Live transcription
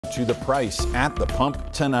to the price at the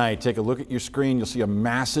pump tonight. Take a look at your screen. You'll see a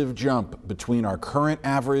massive jump between our current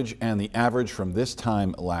average and the average from this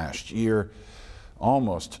time last year.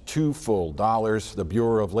 Almost $2 full. The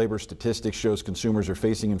Bureau of Labor Statistics shows consumers are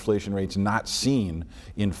facing inflation rates not seen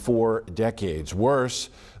in 4 decades. Worse,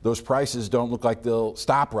 those prices don't look like they'll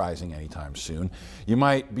stop rising anytime soon. You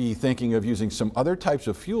might be thinking of using some other types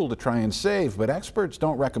of fuel to try and save, but experts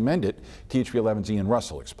don't recommend it. THV 11's Ian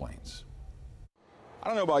Russell explains. I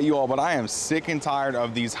don't know about you all, but I am sick and tired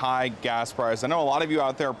of these high gas prices. I know a lot of you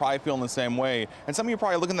out there are probably feeling the same way. And some of you are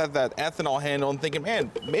probably looking at that ethanol handle and thinking, man,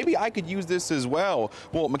 maybe I could use this as well.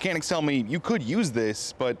 Well, mechanics tell me you could use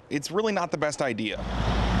this, but it's really not the best idea.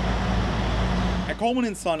 At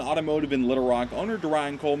Coleman & Son Automotive in Little Rock, owner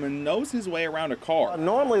Dorian Coleman knows his way around a car.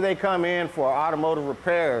 Normally they come in for automotive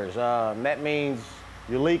repairs. That means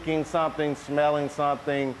you're leaking something, smelling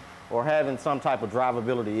something, or having some type of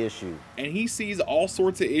drivability issue. And he sees all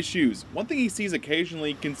sorts of issues. One thing he sees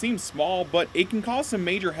occasionally can seem small, but it can cause some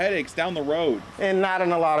major headaches down the road. And not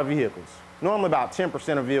in a lot of vehicles. Normally about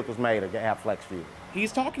 10% of vehicles made have flex fuel.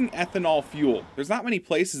 He's talking ethanol fuel. There's not many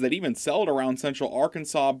places that even sell it around central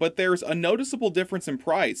Arkansas, but there's a noticeable difference in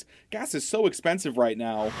price. Gas is so expensive right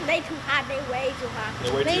now. They too high, they way too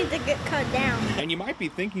high. They need to get cut down. And you might be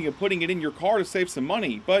thinking of putting it in your car to save some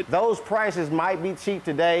money, but those prices might be cheap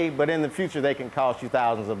today, but in the future they can cost you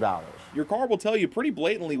thousands of dollars. Your car will tell you pretty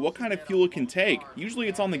blatantly what kind of fuel it can take. Usually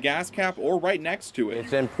it's on the gas cap or right next to it.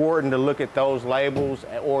 It's important to look at those labels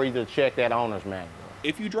or either check that owner's manual.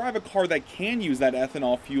 If you drive a car that can use that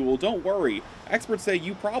ethanol fuel, don't worry. Experts say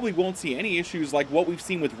you probably won't see any issues like what we've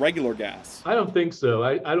seen with regular gas. I don't think so.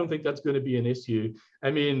 I don't think that's going to be an issue. I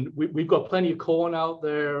mean, we've got plenty of corn out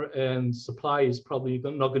there, and supply is probably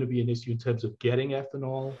not going to be an issue in terms of getting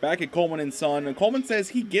ethanol. Back at Coleman & Son, Coleman says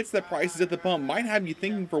he gets that prices at the pump might have you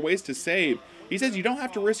thinking for ways to save. He says you don't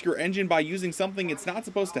have to risk your engine by using something it's not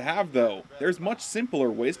supposed to have, though. There's much simpler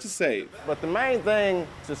ways to save. But the main thing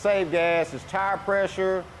to save gas is tire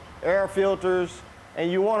pressure, air filters, and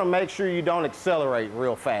you want to make sure you don't accelerate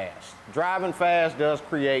real fast. Driving fast does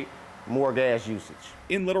create more gas usage.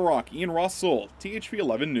 In Little Rock, Ian Russell, THV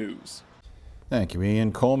 11 News. Thank you,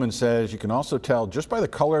 Ian. Coleman says you can also tell just by the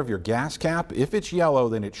color of your gas cap. If it's yellow,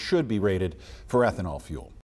 then it should be rated for ethanol fuel.